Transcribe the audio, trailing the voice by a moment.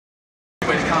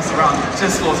counts around,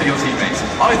 just slaughter your teammates.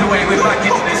 Either way, we're back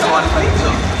into this one.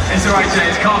 It's alright,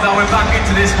 James, calm down, we're back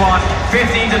into this one.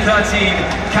 15 to 13,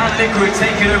 can Liquid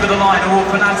take it over the line, or will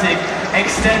Fnatic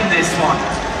extend this one?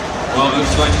 Well, it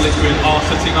looks like Liquid are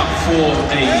setting up for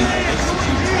a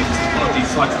execute on one of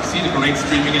these sites. We see the grenades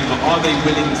streaming in, but are they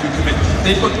willing to commit?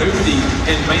 They've got nobody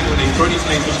in main when they throw these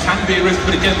lanes, which can be a risk,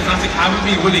 but again, Fnatic haven't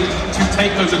been willing to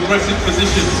take those aggressive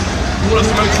positions. All the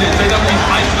smokes in, JW is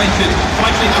isolated,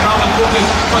 fighting around the corners,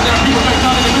 but there are people going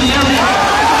down in the area.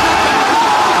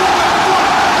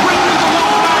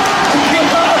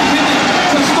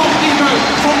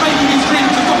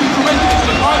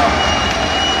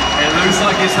 It looks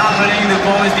like it's happening, the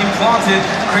bomb has been planted.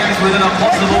 Krimz within a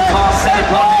possible pass set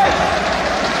block.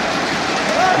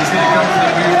 He's going to go for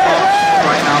the move up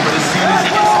right now, but as soon as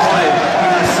he gets spotted, he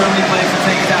has so many players to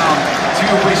take down, two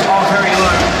of which are very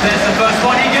low. There's the first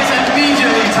one, he gets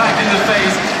immediately tagged in the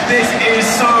face. This is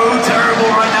so terrible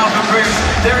right now for Krimz.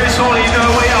 There is surely no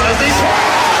way out as they...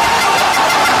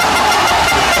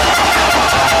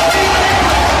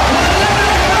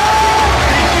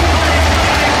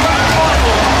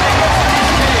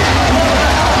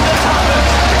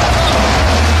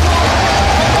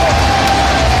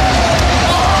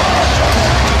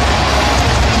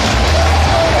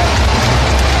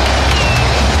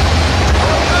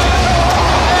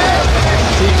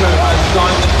 Tico has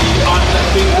done the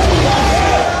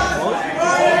unthinkable.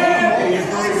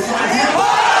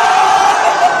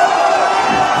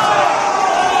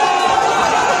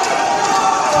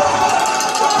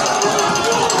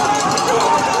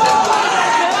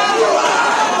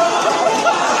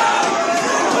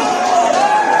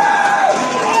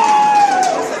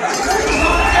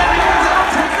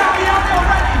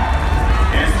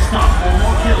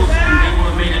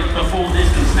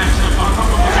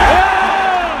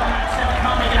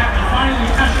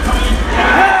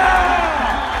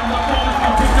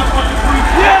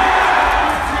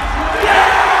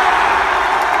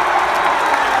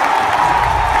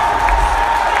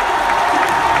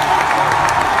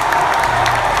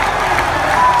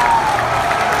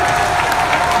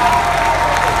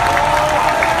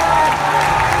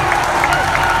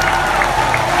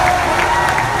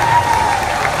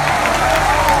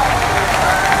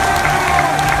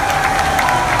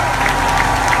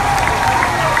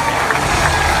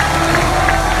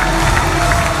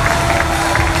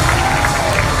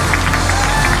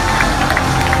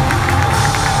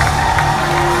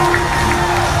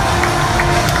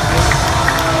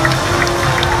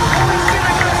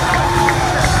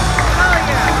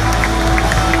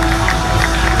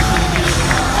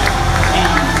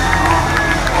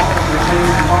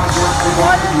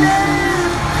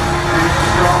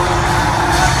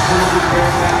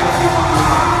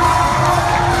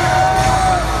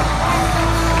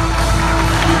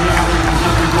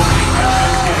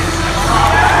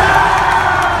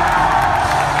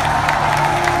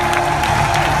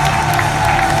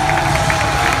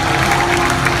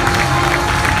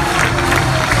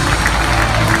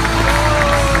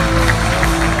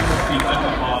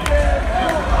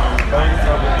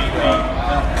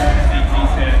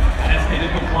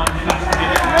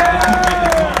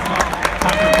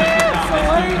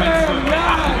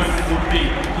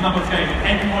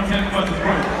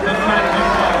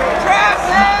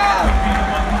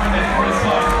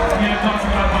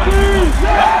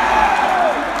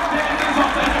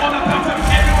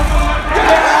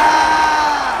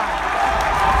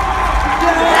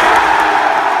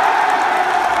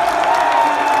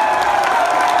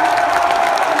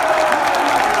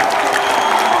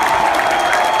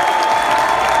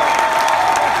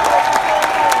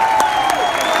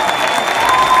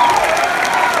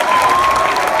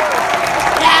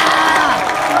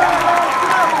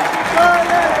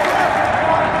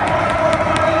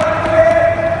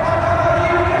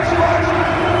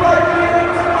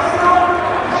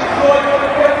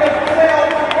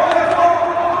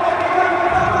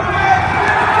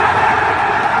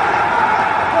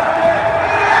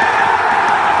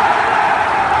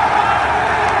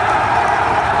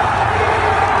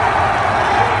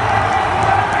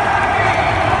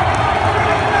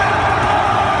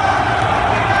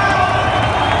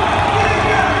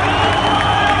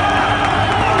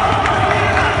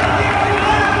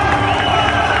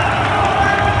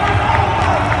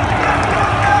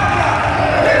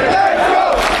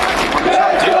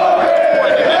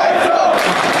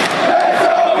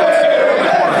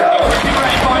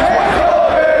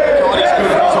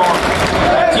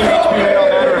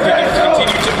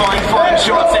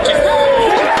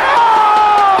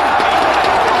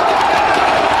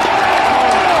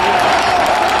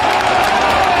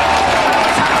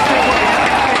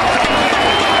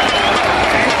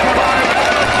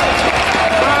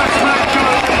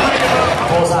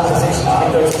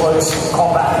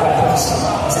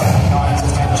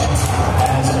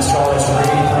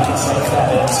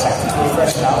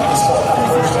 spot that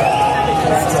push there. It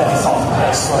can enter something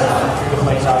very slow through the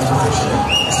plate down position.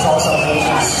 It's not something you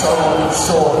can so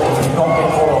sure they do not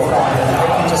get caught off guard. And they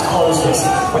can just close this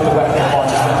with the weapon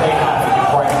advantage that they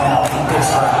have right now in this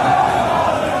round.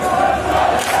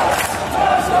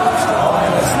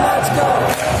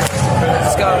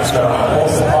 Let's go. Let's go.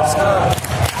 Let's go.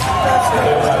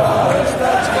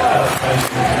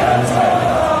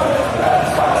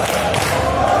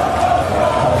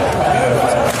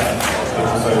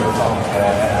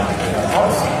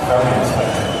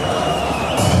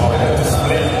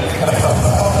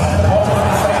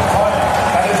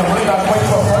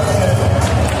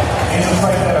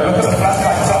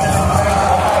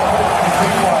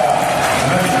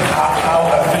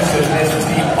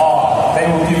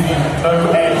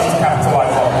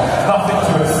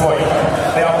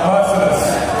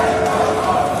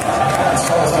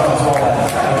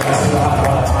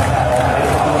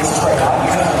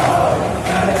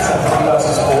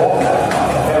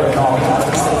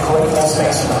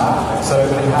 So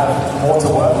they have more to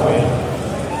work with,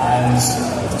 and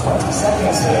 20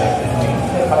 seconds here, and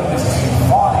they're like this is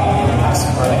fine,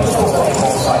 passing for an initial side.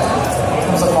 Here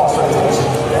comes a fast rotation.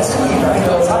 There's going to be very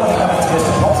little time coming to this,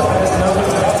 not that there's no way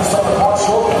to stop the car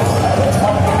shortly. And there's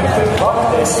time to give a quick run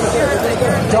at this.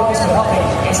 Dies for nothing,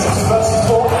 it's a 2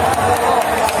 versus 4.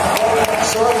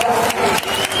 Sure enough.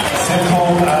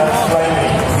 Simple and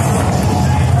flaming.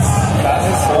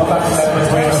 That's all that's left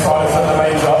between the Stylus and the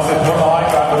Major. They've got the high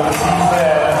ground, but the team's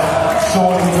there.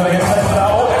 Sean is going to get sent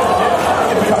now.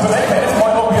 If we have an AK, this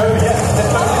might not be over yet.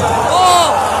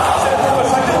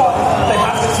 They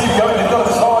have to keep going. They've got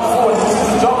to charge forward. This is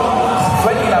the jump.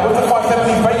 Flaking now with the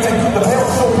 570 rating. The pair of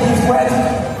short beats red.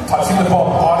 Touching the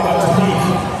bomb. Harding up to Pete.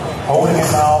 Holding it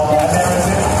now. And there it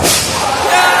is.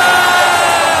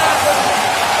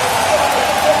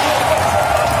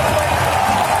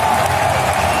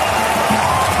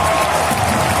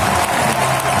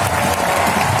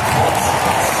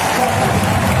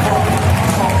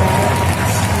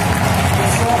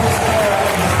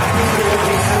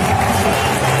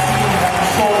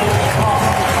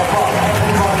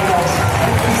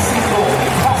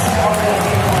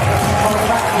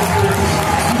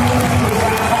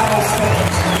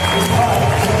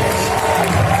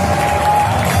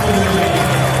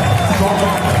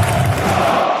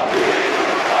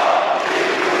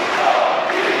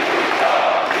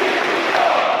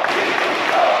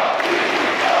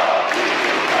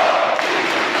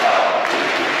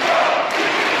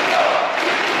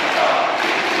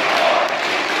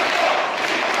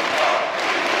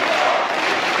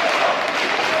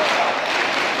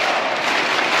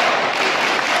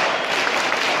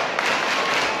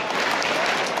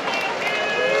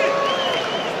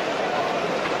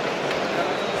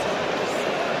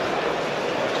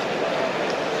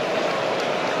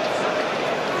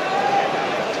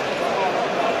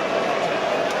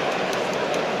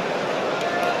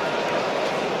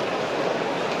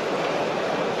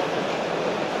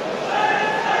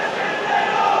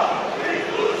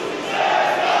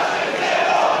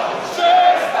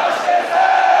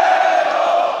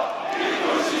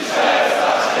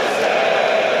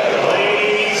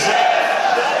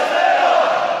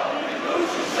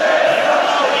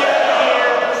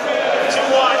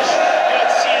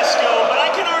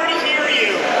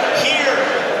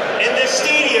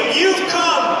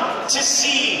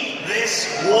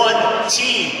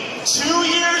 team 2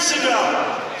 years ago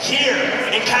here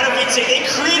in Katowice. They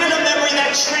created a memory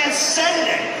that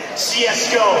transcended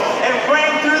CSGO and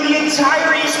rang through the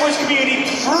entire esports community,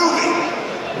 proving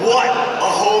what a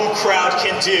home crowd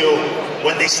can do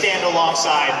when they stand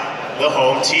alongside the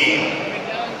home team.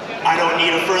 I don't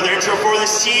need a further intro for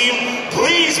this team.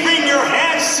 Please bring your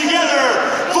hands together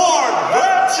for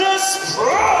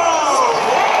Virtus.pro!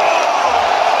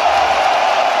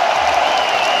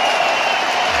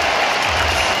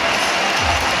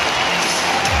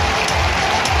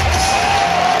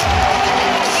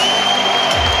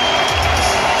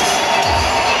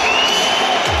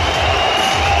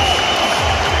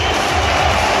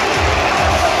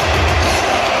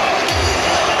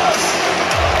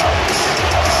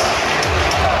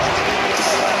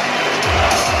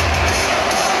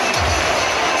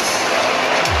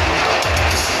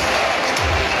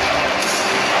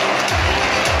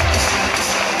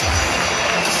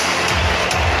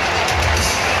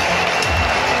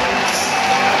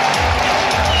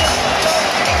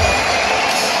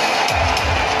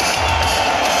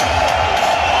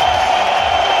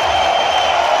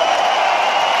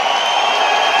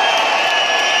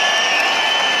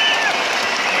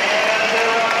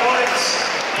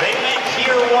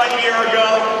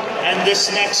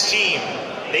 This next team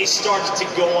they started to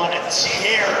go on a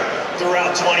tear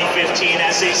throughout 2015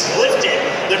 as they lifted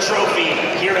the trophy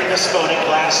here in Despotic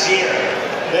last year.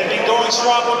 They've been going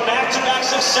strong with back-to-back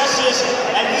successes,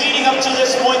 and leading up to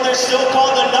this point, they're still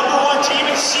called the #1 team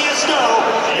in CSGO.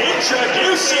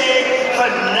 Introducing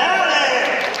Fnatic.